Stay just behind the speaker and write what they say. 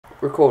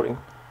Recording.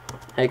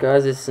 Hey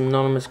guys, it's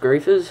Anonymous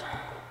Griefers,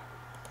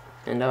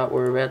 and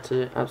we're about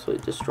to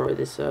absolutely destroy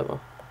this server.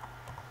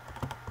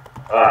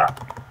 Alright,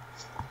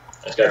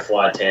 let's go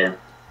fly 10.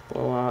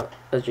 Well,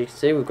 as you can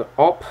see, we've got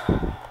op.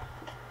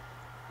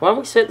 Why don't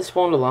we set the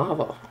spawn to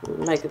lava?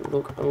 We'll make it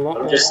look a lot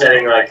more. I'm just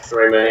setting like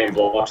 3 million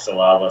blocks to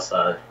lava,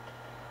 so...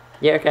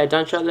 Yeah, okay,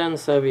 don't shut down the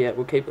server yet,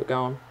 we'll keep it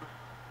going.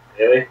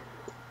 Really?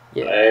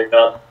 Yeah.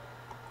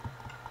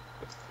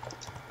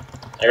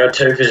 I got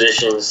 2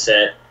 positions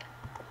set.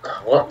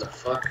 What the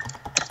fuck?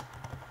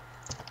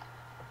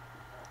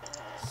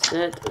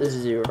 Set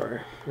 0.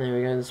 There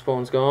we go, the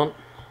spawn's gone.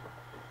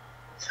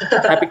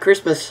 Happy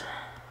Christmas.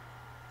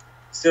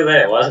 Still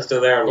there, why is it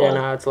still there? Yeah,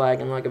 no, it's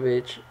lagging like a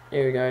bitch.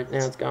 Here we go,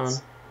 now it's gone.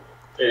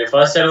 Dude, if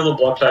I set all the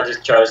blocks I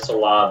just chose to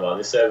lava,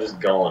 this server's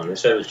gone.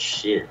 This server's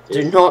shit,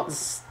 dude. Do not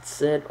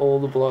set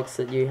all the blocks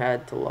that you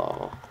had to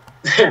lava.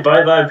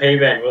 Both OP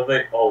band, will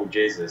they? Oh,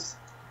 Jesus.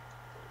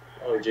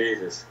 Oh,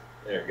 Jesus.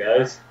 There it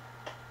goes.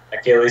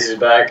 Achilles is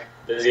back.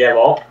 Does he have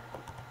op?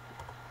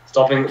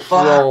 Stopping.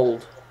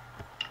 Trolled.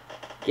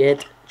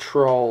 Get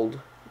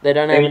trolled. They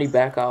don't have any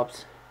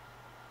backups.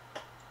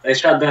 They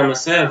shut down the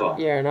server.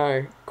 Yeah, I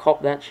know.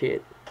 Cop that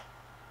shit.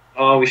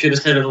 Oh, we should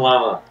have set it in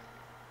lava.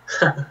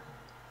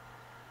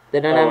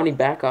 They don't have any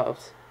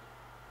backups.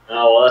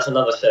 Oh, well, that's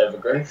another server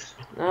grief.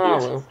 Oh,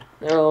 well.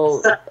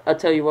 Well, I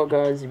tell you what,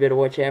 guys, you better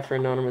watch out for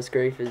Anonymous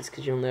Griefers,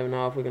 because you'll never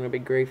know if we're going to be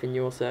griefing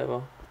your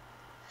server.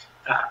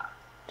 Ha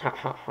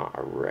ha ha,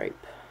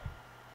 rape.